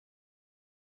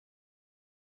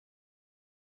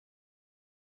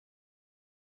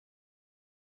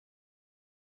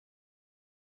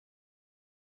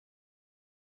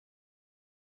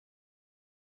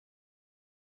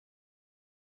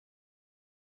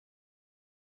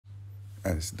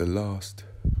As the last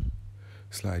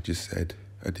slide just said,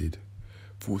 I did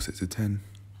 4 sets of 10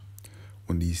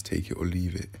 on these take it or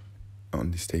leave it,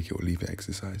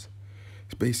 exercise.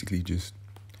 It's basically just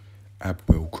ab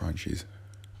wheel crunches,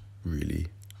 really.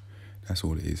 That's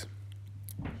all it is.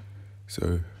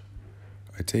 So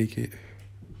I take it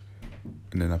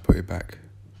and then I put it back.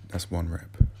 That's 1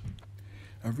 rep.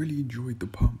 I really enjoyed the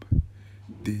pump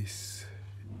this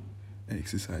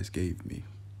exercise gave me,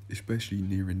 especially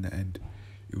nearing the end.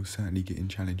 It was certainly getting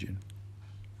challenging.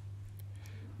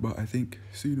 But I think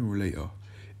sooner or later,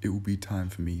 it will be time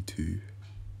for me to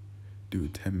do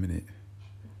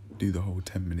the whole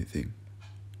 10-minute thing.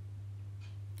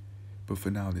 But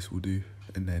for now, this will do.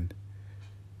 And then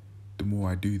the more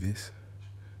I do this,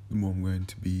 the more I'm going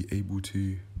to be able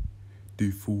to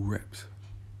do full reps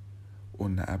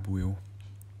on the ab wheel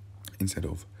instead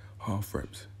of half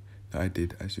reps that I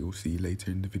did, as you'll see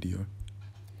later in the video.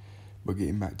 But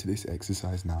getting back to this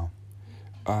exercise now,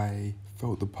 I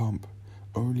felt the pump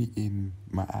only in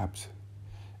my abs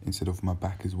instead of my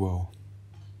back as well.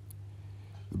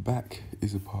 The back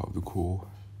is a part of the core.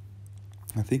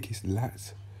 I think it's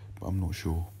lats, but I'm not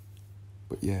sure.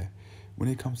 But yeah, when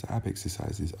it comes to ab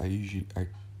exercises, I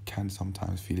can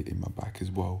sometimes feel it in my back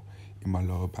as well, in my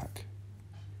lower back.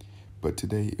 But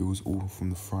today it was all from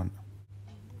the front.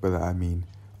 By that I mean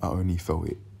I only felt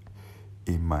it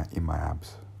in my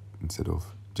abs instead of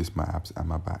just my abs and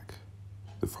my back,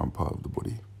 the front part of the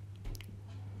body.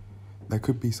 That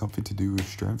could be something to do with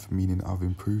strength, meaning I've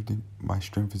improved in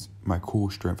my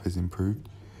core strength has improved.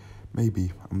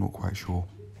 Maybe, I'm not quite sure.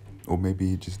 Or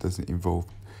maybe it just doesn't involve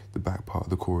the back part of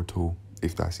the core at all,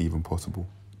 if that's even possible.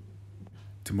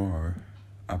 Tomorrow,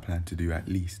 I plan to do at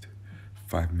least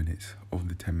 5 minutes of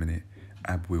the 10-minute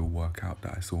ab wheel workout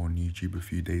that I saw on YouTube a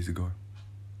few days ago,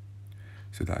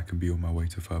 so that I can be on my way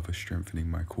to further strengthening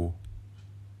my core.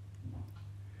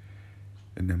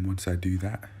 And then once I do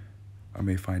that, I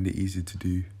may find it easier to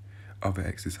do other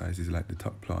exercises like the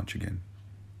tuck planche again.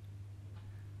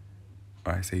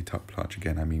 I say tuck planche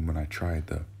again, I mean when I tried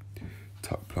the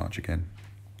tuck planche again.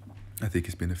 I think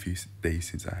it's been a few days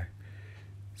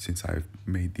since I've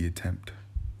made the attempt,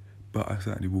 but I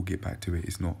certainly will get back to it.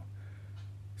 It's not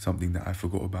something that I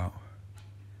forgot about,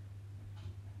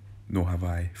 nor have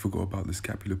I forgot about the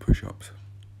scapular push-ups.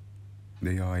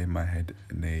 They are in my head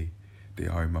and they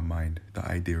are in my mind. The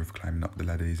idea of climbing up the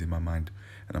ladder is in my mind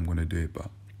and I'm going to do it, but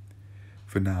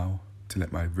for now, to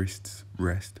let my wrists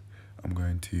rest, I'm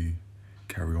going to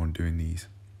carry on doing these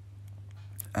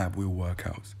ab wheel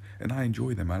workouts. And I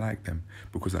enjoy them, I like them,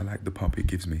 because I like the pump it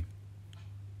gives me.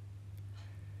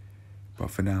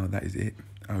 But for now, that is it.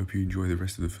 I hope you enjoy the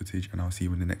rest of the footage and I'll see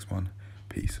you in the next one.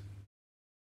 Peace.